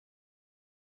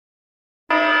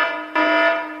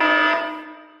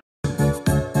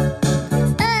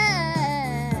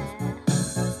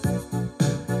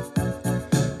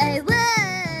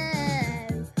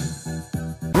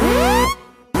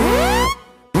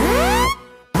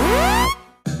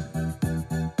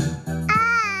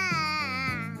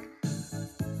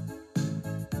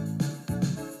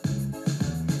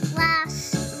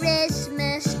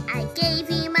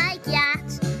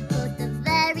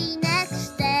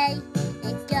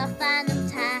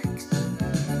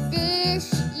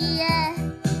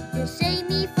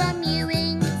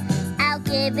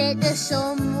with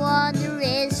someone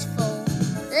restful.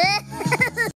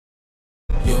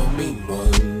 You're me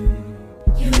one.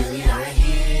 You really are a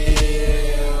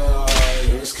hero.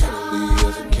 You're as cuddly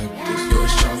as a cactus. You're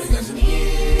as charming as an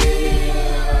eel.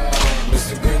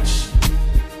 Mr. Grinch,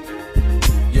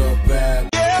 you're bad.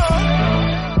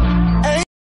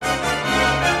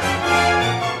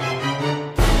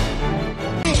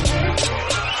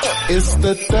 It's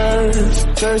the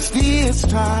thirstiest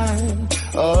time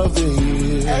of the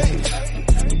year.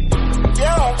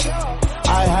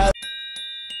 I have.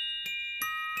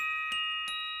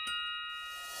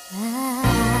 I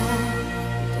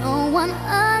don't want a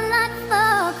lot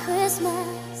for Christmas.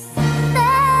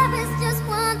 There is just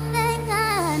one thing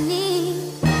I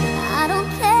need. I don't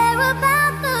care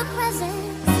about the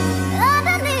presents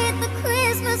underneath the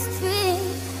Christmas tree.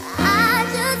 I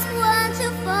just want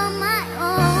you for my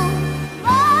own,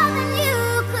 more than you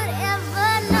could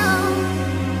ever know.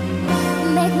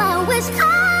 Make my wish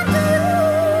come true.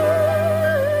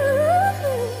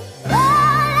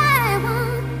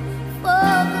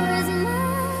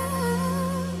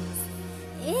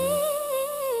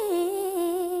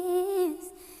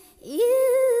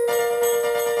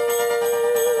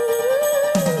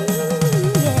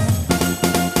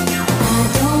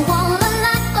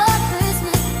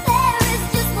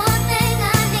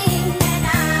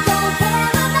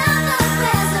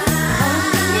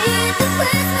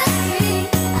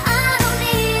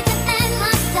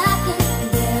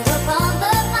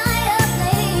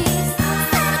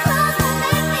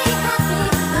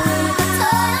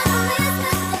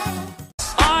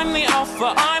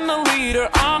 I'm the leader,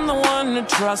 I'm the one to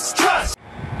trust. 10,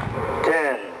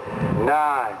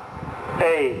 9,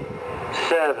 8,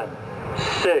 7,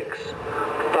 6,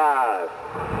 5,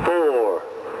 4,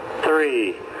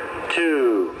 3,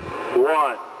 2,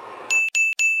 1.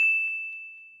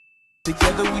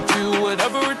 Together we do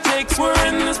whatever it takes. We're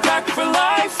in this pack for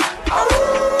life.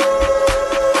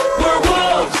 We're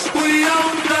wolves. We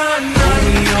own the night.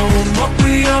 We own what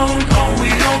we own. Oh, we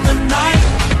own the night.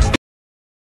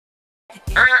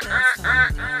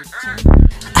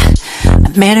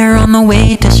 I met her on the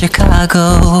way to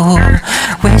Chicago,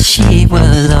 where she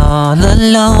was all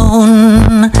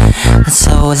alone.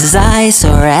 So as I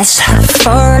saw her, asked her for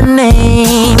her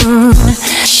name.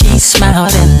 She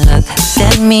smiled and looked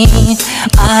at me.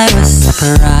 I was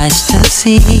surprised to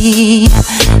see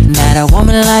that a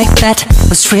woman like that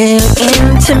was real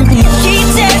into me. She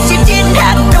said she didn't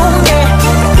have no man,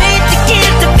 played to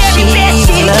give the very best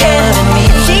she can.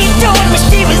 She told me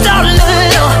she was all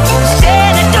alone.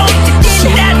 Said I don't you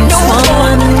didn't have no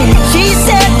one. She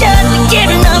said doesn't get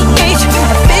enough space.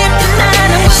 At 59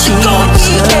 I was going to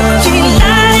be there. She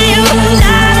lied to you,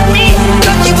 lied to me,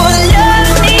 but she was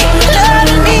loving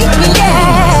me, yeah.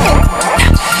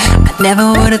 I never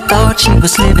would have thought she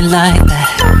was living like that.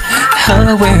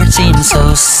 Her words seemed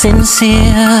so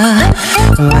sincere.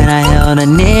 When I held her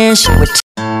near, she would